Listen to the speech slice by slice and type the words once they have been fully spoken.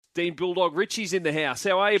Dean Bulldog Ritchie's in the house.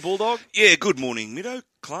 How are you, Bulldog? Yeah, good morning, Middo,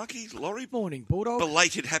 Clarkie, Laurie. Morning, Bulldog.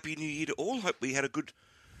 Belated Happy New Year to all. Hope we had a good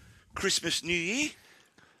Christmas, New Year.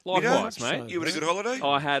 Likewise, Middo, mate. you had a good holiday?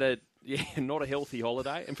 I had not a healthy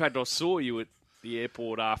holiday. In fact, I saw you at the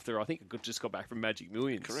airport after, I think I just got back from Magic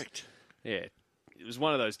Millions. Correct. Yeah. It was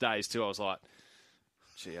one of those days, too. I was like,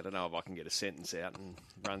 gee, I don't know if I can get a sentence out and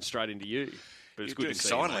run straight into you. But it's You're good doing to see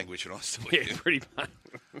sign you, language and I saw Yeah, you. pretty much.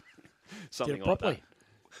 Something Did it properly. like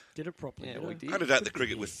Did it properly. Yeah, didn't we it? did. Hunted out the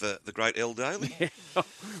cricket with the great L. Daly. that.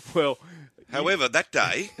 Well, However, that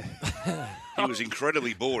day, he was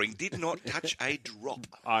incredibly boring, did not touch a drop.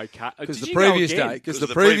 okay. Because Did the you go previous again? day, because Because the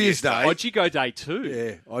the previous previous day- day, Oh, did you go day 2?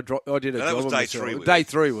 yeah, I did a No, that job was on day myself. 3, was Day it?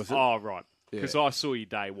 3 was it? Oh, right. Yeah. Because I saw you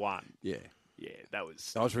day 1. Yeah, Yeah, that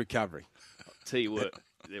was... I was recovering. Tell you what,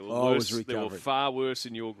 there were, I was worse, there were recovering. far worse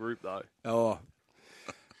in your group, though. Oh,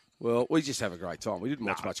 well, we just have a great time. We didn't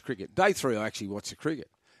watch much cricket. Day 3, I actually watched the cricket,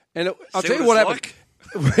 and I'll See tell you what what it's happened.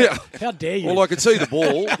 Yeah. How dare you? Well, I could see the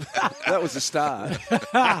ball. That was the start.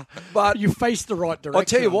 But you faced the right direction. I'll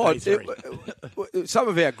tell you on what, day 3. some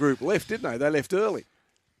of our group left, didn't they? They left early.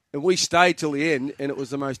 And we stayed till the end, and it was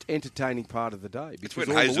the most entertaining part of the day. It's Because when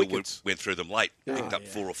all the Hazelwood wickets. went through them late, picked up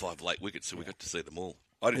 4 or 5 late wickets, so we got to see them all.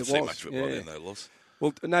 I didn't It see was, much of it by yeah. then, though, Loz.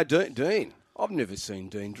 Well, no, Dean. I've never seen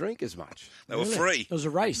Dean drink as much. They were free. It was a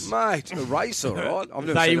race. Mate, a race, all right. I've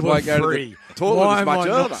never They seen a were bloke go to free. the toilet Why as am much I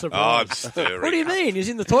not either. Oh, surprised? I'm stirring. What do you mean? He's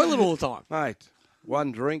in the toilet all the time. Mate,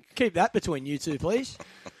 one drink. Keep that between you two, please.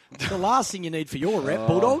 It's the last thing you need for your rep,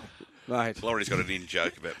 Bulldog. Mate, Laurie's got an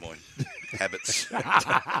in-joke about my habits, which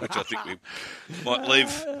I think we might leave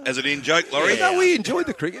as an in-joke, Laurie. no, we enjoyed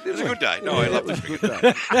the cricket, didn't It was a we? good day. No, I love the it was a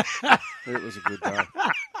cricket. good day. It was a good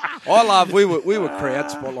day. We were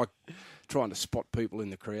crowd spot, like trying to spot people in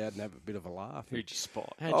the crowd and have a bit of a laugh. Who'd you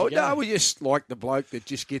spot? How'd Oh you go? no, we just like the bloke that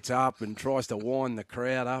just gets up and tries to wind the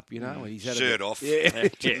crowd up. You know, he's had Shirt a bit, off,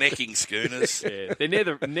 Yeah, necking schooners. Yeah,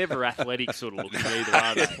 they're never athletic sort of looking either,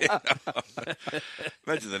 are they?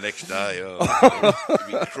 Imagine the next day. Oh,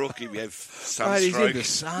 he'd be crook, he'd have mate, he's in sunstroke. the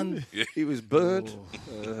sun. Yeah. He was burnt.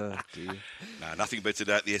 Oh, dear. No, nothing beats a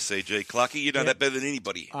day at the SCG. Clarkie, you know that better than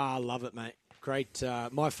anybody. I love it, mate. Great.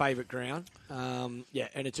 My favourite ground. Yeah,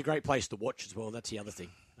 and it's a great place to watch as well. That's the other thing.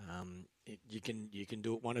 You can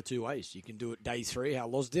do it one or two ways. You can do it day 3, how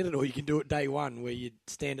Loz did it, or you can do it day 1, where you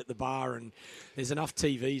stand at the bar and there's enough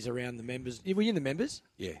TVs around the members. Were you in the members?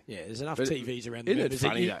 Yeah. Yeah, there's enough But TVs around the isn't it members that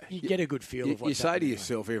funny, you, though? you get a good feel of You what's say to happening.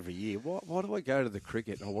 yourself every year, why do I go to the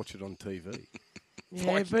cricket and I watch it on TV?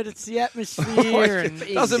 Yeah, but it's the atmosphere. and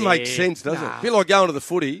It doesn't make sense, does it? Nah. A bit like going to the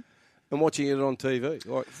footy and watching it on TV.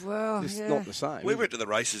 Like, Well, it's yeah. not the same. We went to the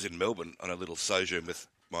races in Melbourne on a little sojourn with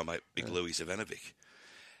my mate, Big Louis Ivanovic.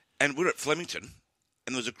 And we're at Flemington,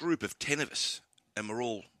 and there was a group of 10 of us, and we're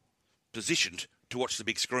all positioned to watch the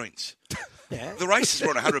big screens. Yeah. The races were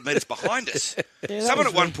on 100 metres behind us. Yeah, that Someone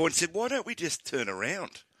was at one really- point said, why don't we just turn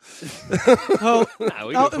around? Oh, No, we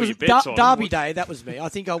oh, got to it put was your bets on. Derby Day. That was me. I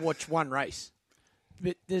think I watched one race,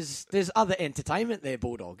 but there's other entertainment there,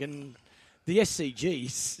 Bulldog, and the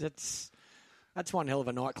SCGs. That's one hell of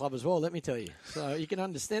a nightclub as well. Let me tell you. So you can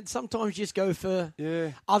understand. Sometimes you just go for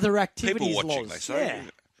other activities. People watching, Loz. they say.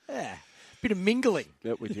 Yeah, bit of mingling.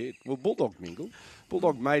 Yeah, we did. Well, Bulldog mingled.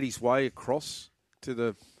 Bulldog made his way across to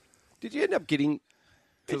the... Did you end up getting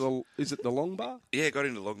to the... Is it the long bar? Yeah, got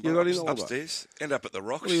into Long You Bar, got into Long Bar. upstairs, end up at the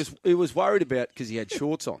Rocks. Well, he was worried about... Because he had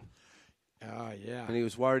shorts on. Oh yeah. And he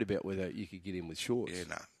was worried about whether you could get in with shorts. Yeah,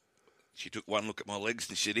 no. She took one look at my legs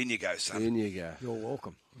and she said, in you go, son. In you go. You're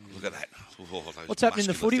welcome. Look at that. Oh, those What's happening in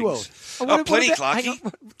the muscular footy world? things. Oh, Oh, what plenty, about- hang Clarkie.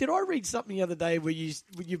 on. Did I read something the other day where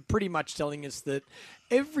you're pretty much telling us that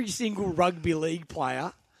every single rugby league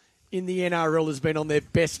player in the NRL has been on their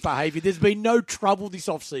best behaviour? There's been no trouble this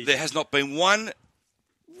offseason. There has not been one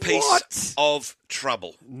piece What? of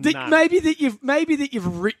trouble. Maybe that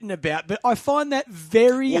you've written about, but I find that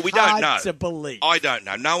very Well, we don't hard know. to believe. I don't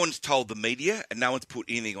know. No one's told the media and no one's put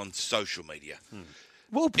anything on social media.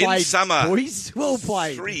 Well played, summer, boys. Well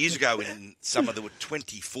played. 3 years ago in summer, there were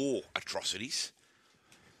 24 atrocities.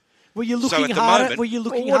 Were you So looking at the harder? moment- Were you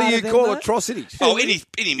looking Well, what do harder you than call that? atrocities? Oh,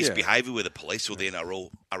 any misbehaviour where the police or the NRL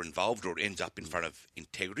are involved or it ends up in front of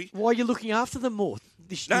integrity. Why are you looking after them more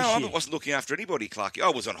this No, I year? wasn't looking after anybody, Clarkie. I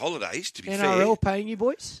was on holidays, to be NRL fair. paying you,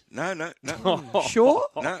 boys? No. Sure?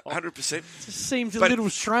 No, 100%. It seems a But- little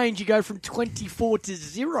strange you go from 24 to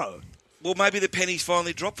 0. Well, maybe the penny's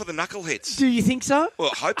finally dropped for the knuckleheads. Do you think so?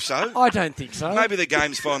 Well, I hope so. I don't think so. Maybe the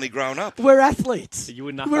game's finally grown up. We're athletes. You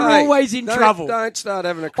were We're always in trouble. Don't start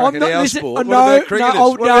having a crack at our sport. No, what about cricketers? no,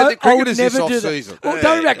 what about the I would cricketers this never do off-season? that. Well,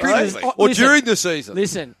 don't about cricketers. exactly. Or Listen, during the season.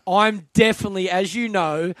 Listen, I'm definitely, as you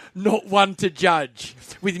know, not one to judge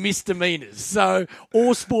with misdemeanours. So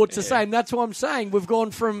all sports are the same. That's what I'm saying. We've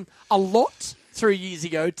gone from a lot 3 years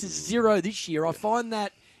ago to 0 this year. I find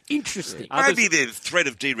that interesting. Maybe the threat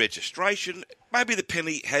of deregistration, maybe the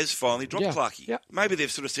penny has finally dropped, Yeah. Clarkie. Yeah. Maybe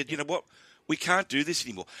they've sort of said, you know what, we can't do this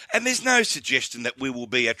anymore. And there's no suggestion that we will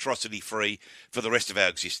be atrocity-free for the rest of our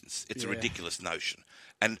existence. It's a ridiculous notion.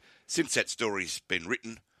 And since that story's been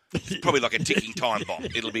written, it's probably like a ticking time bomb.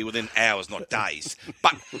 It'll be within hours, not days.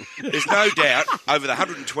 But there's no doubt over the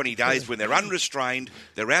 120 days when they're unrestrained,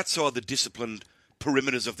 they're outside the disciplined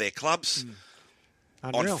perimeters of their clubs,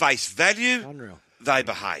 Unreal. on face value, Unreal. they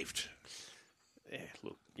behaved. Yeah,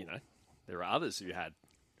 look, there are others who had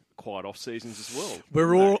quiet off seasons as well.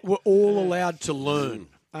 We're all allowed to learn,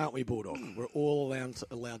 aren't we, Bulldog? We're all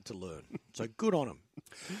allowed to learn. So good on them.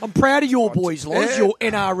 I'm proud of your boys, Loz, your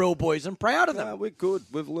NRL boys. I'm proud of them. No, we're good.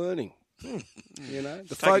 We're learning. The Taken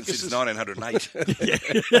focus since is 1908.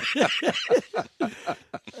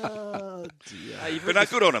 But no,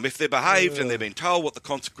 good on them. If they're behaved and they've been told what the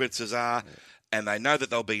consequences are and they know that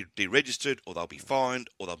they'll be deregistered or they'll be fined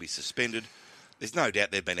or they'll be suspended, there's no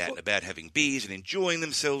doubt they've been out and about having beers and enjoying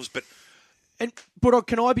themselves. But And Bulldog,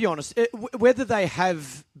 can I be honest? Whether they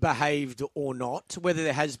have behaved or not, whether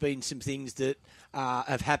there has been some things that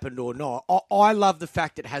have happened or not, I love the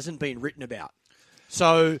fact it hasn't been written about.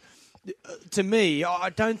 So, to me, I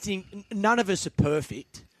don't think none of us are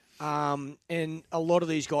perfect, and a lot of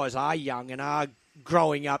these guys are young and are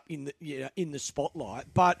growing up in the spotlight.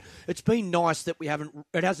 But it's been nice that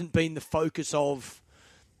it hasn't been the focus of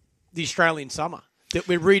the Australian summer. That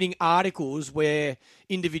we're reading articles where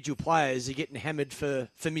individual players are getting hammered for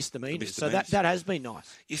misdemeanours. So that has been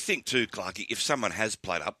nice. you think too, Clarkie, if someone has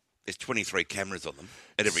played up, there's 23 cameras on them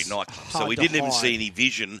at every nightclub. So hard we to didn't even hide. see any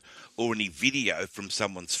vision or any video from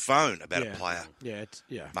someone's phone about a player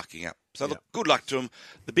Yeah. mucking up. So look, good luck to them.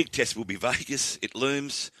 The big test will be Vegas. It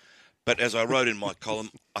looms. But as I wrote in my column,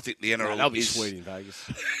 I think the NRL They'll be is... sweet in Vegas.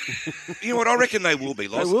 You know what? I reckon they will be,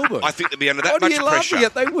 Loz. They will be. I think they'll be under that What are much you pressure. laughing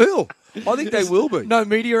at? They will. I think they will be. No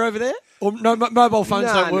media over there? Or no mobile phones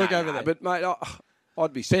don't work over there? But, mate,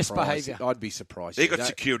 I'd be surprised. behaviour. I'd be surprised. They've if got they-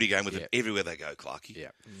 security going with them everywhere they go, Clarkie. Yeah.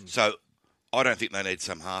 So I don't think they need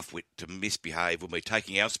some half-wit to misbehave when we're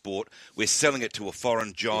taking our sport, we're selling it to a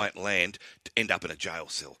foreign giant land to end up in a jail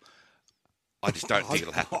cell. I just don't think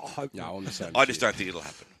it'll happen. No, I'm the same. I just don't think it'll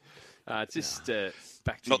happen. Back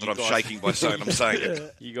to Not that you I'm guys. shaking by saying I'm saying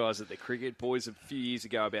it. You guys at the cricket, boys, a few years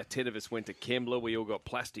ago, about 10 of us went to Kembla. We all got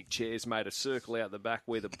plastic chairs, made a circle out the back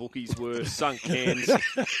where the bookies were, sunk cans,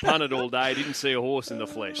 punted all day, didn't see a horse in the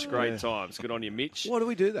flesh. Great times. Good on you, Mitch. Why do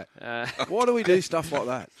we do that? Why do we do stuff like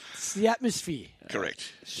that? It's the atmosphere.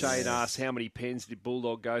 Correct. Shane asked, how many pens did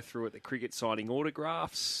Bulldog go through at the cricket signing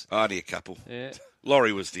autographs? Only a couple. Yeah.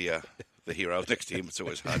 Laurie was the hero. Next to him, it's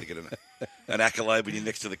always hard to get an accolade when you're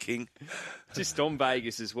next to the king. Just on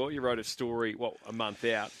Vegas as well, you wrote a story, a month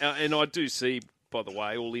out. And I do see, by the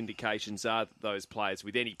way, all indications are that those players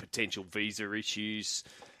with any potential visa issues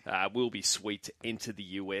will be sweet to enter the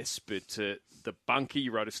US. But the bunker,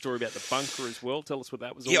 you wrote a story about the bunker as well. Tell us what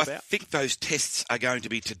that was all I about. think those tests are going to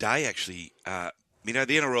be today, actually. The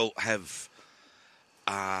NRL have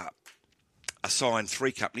assigned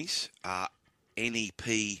three companies,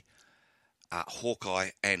 NEP, Hawkeye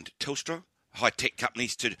and Telstra, high-tech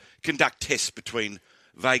companies, to conduct tests between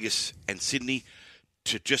Vegas and Sydney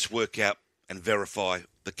to just work out and verify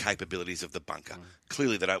the capabilities of the bunker.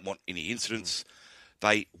 Clearly they don't want any incidents.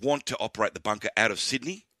 They want to operate the bunker out of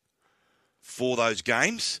Sydney for those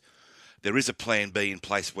games. There is a plan B in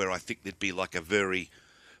place where I think there'd be like a very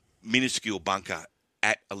minuscule bunker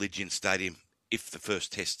at Allegiant Stadium if the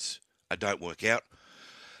first tests don't work out.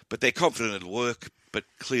 But they're confident it'll work, but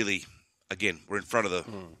clearly... Again, we're in front of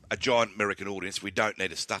a giant American audience. We don't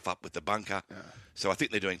need to stuff up with the bunker. So I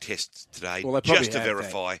think they're doing tests today Well, they probably just to have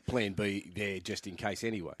verify. that plan B there just in case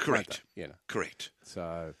anyway. Correct. Don't they? Correct.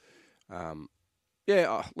 So,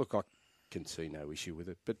 look, I can see no issue with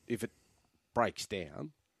it. But if it breaks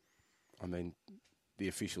down, I mean, the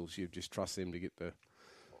officials, you just trust them to get the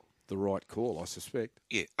right call, I suspect.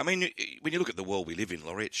 Yeah. I mean, when you look at the world we live in,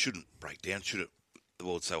 Laurie, it shouldn't break down, should it? The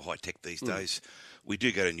world's so high-tech these days. We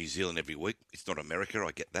do go to New Zealand every week. It's not America,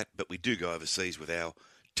 I get that. But we do go overseas with our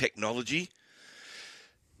technology.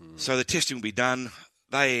 So the testing will be done.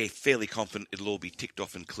 They're fairly confident it'll all be ticked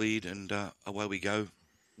off and cleared, and away we go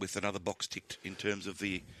with another box ticked in terms of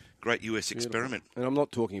the great US experiment. And I'm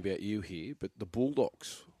not talking about you here, but the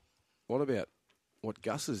Bulldogs. What about what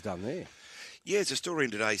Gus has done there? Yeah, it's a story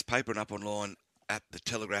in today's paper and up online at the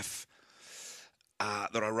Telegraph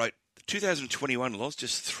that I wrote. 2021 was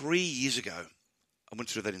just 3 years ago. I went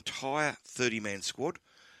through that entire 30-man squad,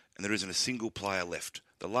 and there isn't a single player left.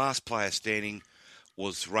 The last player standing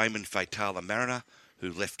was Raymond Fatala Mariner,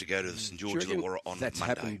 who left to go to the St George Illawarra on that's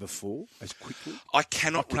Monday. Happened before as quickly? I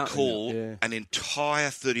can't recall remember, an entire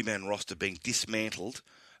 30-man roster being dismantled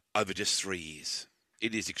over just 3 years.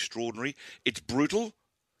 It is extraordinary. It's brutal,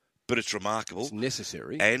 but it's remarkable. It's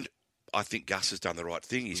necessary. And I think Gus has done the right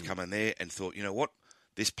thing. He's come in there and thought, you know what,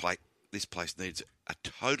 this place needs a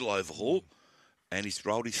total overhaul. And he's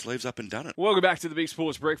rolled his sleeves up and done it. Welcome back to the Big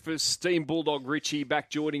Sports Breakfast. Team Bulldog Ritchie back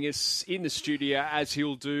joining us in the studio, as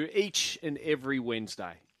he'll do each and every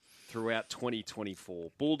Wednesday throughout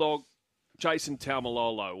 2024. Bulldog, Jason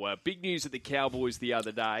Taumalolo. Big news at the Cowboys the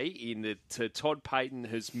other day in that Todd Payten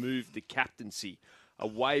has moved the captaincy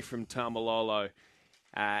away from Taumalolo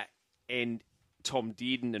and Tom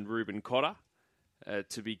Dearden and Ruben Cotter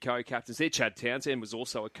to be co-captains there. Chad Townsend was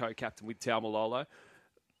also a co-captain with Taumalolo.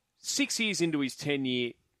 6 years into his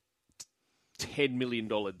 10-year, $10 million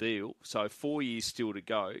deal, so 4 years still to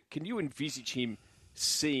go. Can you envisage him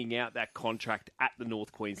seeing out that contract at the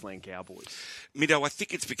North Queensland Cowboys? Mido, I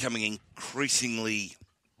think it's becoming increasingly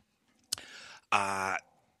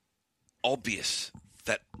obvious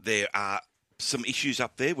that there are some issues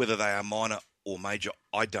up there, whether they are minor or major,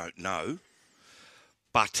 I don't know.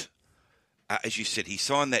 But as you said, he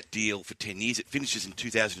signed that deal for 10 years. It finishes in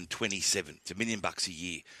 2027. It's $1 million a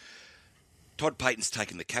year. Todd Payten's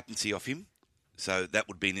taken the captaincy off him, so that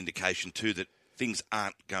would be an indication too that things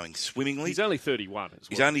aren't going swimmingly. He's only 31 as well.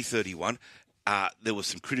 He's only 31. There was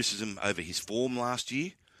some criticism over his form last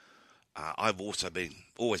year. I've also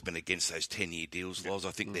always been against those 10-year deals, Loz.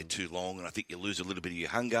 I think they're too long, and I think you lose a little bit of your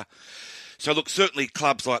hunger. So, look, certainly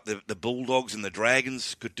clubs like the Bulldogs and the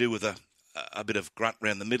Dragons could do with a bit of grunt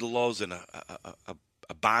around the middle, Loz, and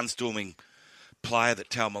a barnstorming player that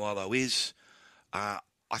Taumalolo is.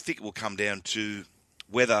 I think it will come down to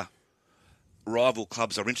whether rival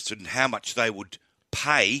clubs are interested in how much they would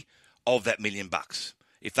pay of that $1 million.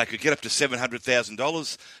 If they could get up to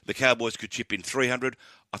 $700,000, the Cowboys could chip in $300,000.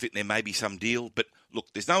 I think there may be some deal. But look,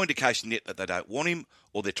 there's no indication yet that they don't want him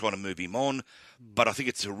or they're trying to move him on. But I think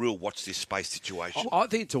it's a real watch this space situation. I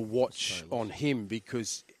think it's a watch on him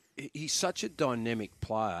because he's such a dynamic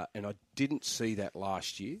player, and I didn't see that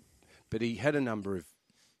last year. But he had a number of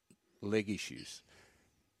leg issues.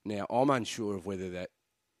 Now, I'm unsure of whether they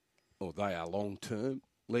are long-term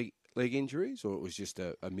leg injuries or it was just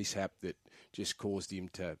a mishap that just caused him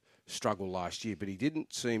to struggle last year. But he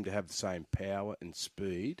didn't seem to have the same power and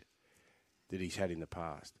speed that he's had in the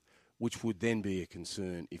past, which would then be a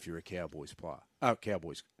concern if you're a Cowboys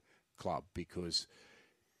club, because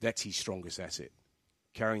that's his strongest asset.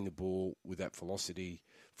 Carrying the ball with that velocity,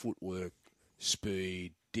 footwork,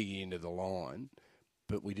 speed, digging into the line.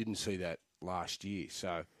 But we didn't see that last year.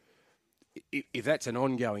 So if that's an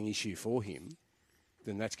ongoing issue for him,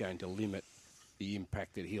 then that's going to limit the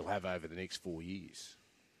impact that he'll have over the next 4 years.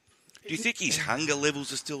 Do you think his hunger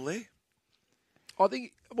levels are still there? I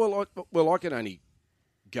think, I can only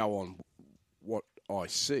go on what I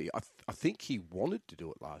see. I think he wanted to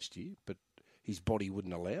do it last year, but his body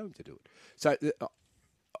wouldn't allow him to do it. So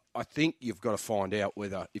I think you've got to find out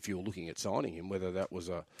whether, if you're looking at signing him, whether that was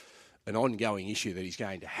an ongoing issue that he's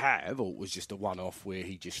going to have, or it was just a one-off where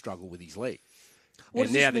he just struggled with his leg. What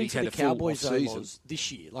and does now this that mean he's for had the a full Cowboys season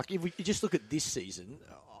this year? Like, if we just look at this season,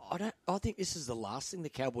 I think this is the last thing the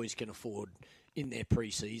Cowboys can afford in their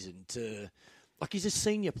pre-season to. Like, he's a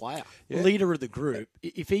senior player, leader of the group.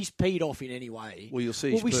 If he's peed off in any way, well, you'll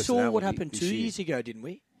see. We saw what happened 2 year. years ago, didn't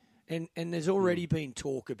we? And there's already been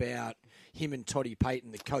talk about him and Toddy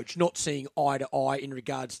Payten, the coach, not seeing eye to eye in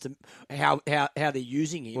regards to how they're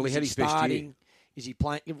using him. Well, he had his best year. Is he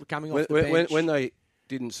playing? Coming off the bench? When they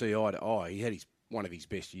didn't see eye to eye, he had one of his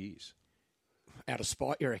best years. Out of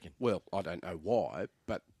spite, you reckon? Well, I don't know why,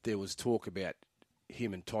 but there was talk about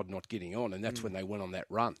him and Todd not getting on, and that's when they went on that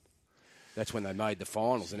run. That's when they made the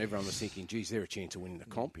finals, and everyone was thinking, geez, they're a chance of winning the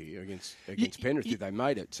comp here against Penrith if they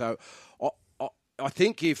made it. So I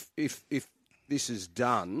think if this is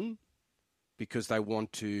done because they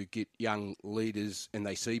want to get young leaders and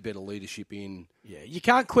they see better leadership in... Yeah, you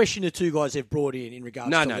can't question the two guys they've brought in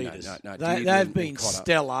regards to leaders. No. They've been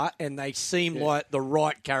stellar, and they seem like the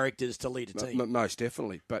right characters to lead a team. Most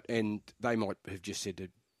definitely. And they might have just said to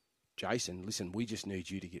Jason, listen, we just need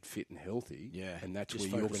you to get fit and healthy. Yeah, And that's just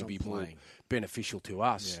where you're focus going to on be more playing. beneficial to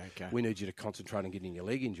us. Yeah, okay. We need you to concentrate on getting your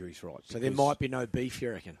leg injuries right. So there might be no beef,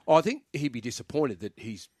 you reckon, I think he'd be disappointed that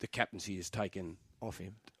the captaincy is taken off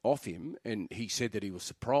him? and he said that he was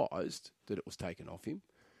surprised that it was taken off him.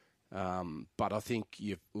 But I think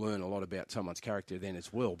you learn a lot about someone's character then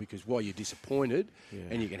as well, because while you're disappointed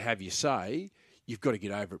and you can have your say, you've got to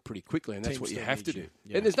get over it pretty quickly, and that's Team what you still have to needs do. you.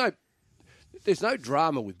 Yeah. And there's no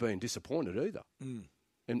drama with being disappointed either,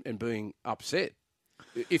 and being upset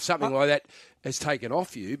if something like that has taken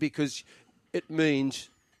off you, because it means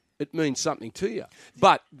something to you.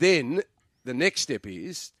 But then the next step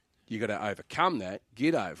is you got to overcome that,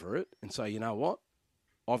 get over it, and say, you know what,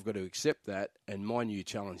 I've got to accept that, and my new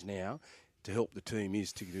challenge now to help the team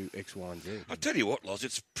is to do X, Y, and Z. I tell you what, Loz,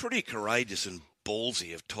 it's pretty courageous and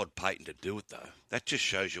ballsy of Todd Payton to do it, though. That just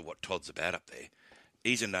shows you what Todd's about up there.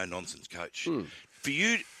 He's a no-nonsense coach.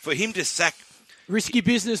 For him to sack... Risky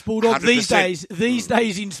business, Bulldog. 100%. These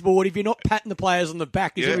days in sport, if you're not patting the players on the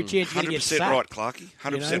back, there's every chance you're going to get 100% sacked. right, Clarkie.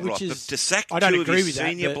 100% right. But to sack I don't two of agree his with that,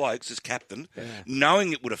 senior but- blokes as captain,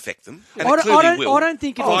 knowing it would affect them, and I it clearly don't, will, I don't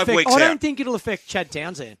think it'll 5 affect. weeks I don't out. think it'll affect Chad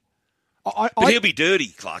Townsend. But he'll be dirty,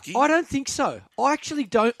 Clarkie. I don't think so. I actually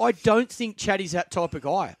don't. I don't think Chad is that type of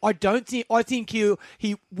guy. I don't think. I think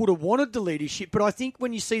he would have wanted the leadership, but I think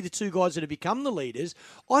when you see the two guys that have become the leaders,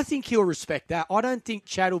 I think he'll respect that. I don't think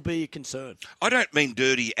Chad will be a concern. I don't mean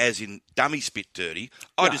dirty as in dummy spit dirty.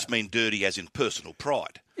 I just mean dirty as in personal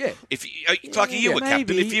pride. Yeah. If Clarkie, you were captain.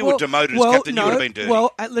 Maybe. If you were demoted as captain, you would have been dirty.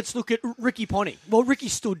 Well, let's look at Ricky Ponting. Well, Ricky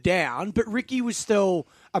stood down, but Ricky was still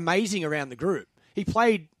amazing around the group. He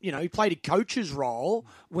played a coach's role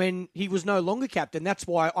when he was no longer captain. That's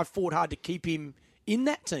why I fought hard to keep him in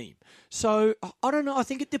that team. So, I don't know. I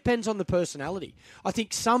think it depends on the personality. I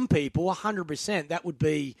think some people, 100%, that would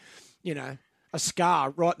be, a scar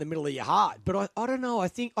right in the middle of your heart. But I don't know. I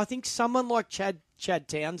think someone like Chad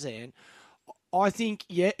Townsend, I think,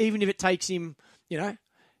 even if it takes him,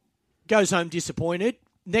 goes home disappointed,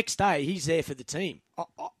 next day he's there for the team.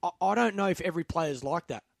 I don't know if every player's like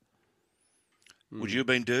that. Would you have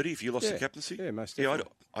been dirty if you lost Yeah. the captaincy? Yeah, most Yeah,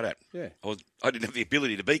 definitely. I don't. Yeah. I didn't have the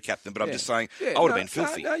ability to be captain, but I'm Yeah. just saying Yeah, I would have been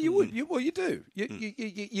filthy. No, you would. You do. You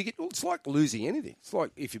get. It's like losing anything. It's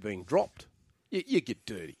like if you're being dropped, you get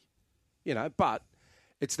dirty. But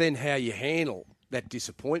it's then how you handle that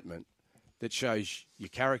disappointment that shows your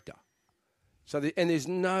character. So, and there's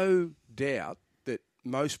no doubt that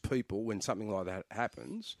most people, when something like that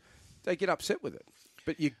happens, they get upset with it.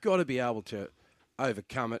 But you've got to be able to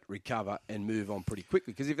overcome it, recover, and move on pretty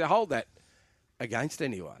quickly. Because if they hold that against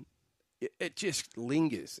anyone, it just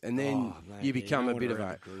lingers, and then you become a bit of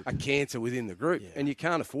a cancer within the group, and you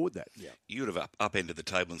can't afford that. Yeah. You would have upended the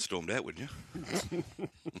table and stormed out, wouldn't you?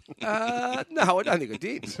 No, I don't think I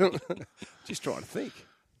did. Just trying to think.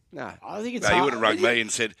 No, I think it's No, you hard. would have rung me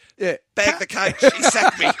and said, Yeah. bag the coach, he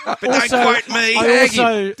sacked me, but don't quote me.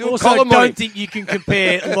 I Do a also column on don't him. think you can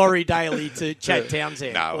compare Laurie Daly to Chad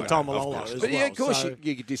Townsend No, or no, Tom of Malolo course as But well. yeah, of course So-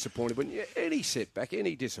 you get disappointed. But any setback,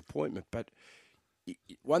 any disappointment. But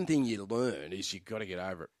one thing you learn is you've got to get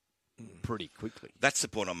over it pretty quickly. That's the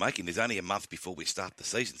point I'm making. There's only a month before we start the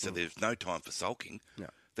season, so there's no time for sulking. No.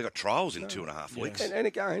 They've got trials in 2.5 weeks. And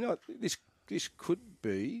again, this could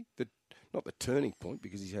be not the turning point,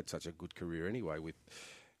 because he's had such a good career anyway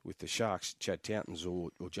with the Sharks, Chad Townsend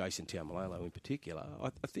or Jason Taumalolo in particular.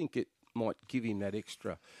 I think it might give him that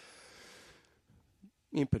extra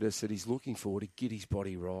impetus that he's looking for to get his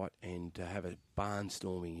body right and to have a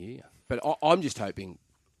barnstorming year. But I'm just hoping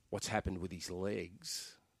what's happened with his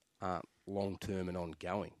legs aren't long-term and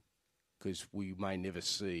ongoing, because we may never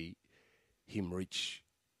see him reach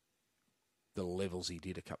the levels he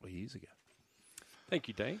did a couple of years ago. Thank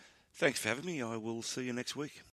you, Dean. Thanks for having me. I will see you next week.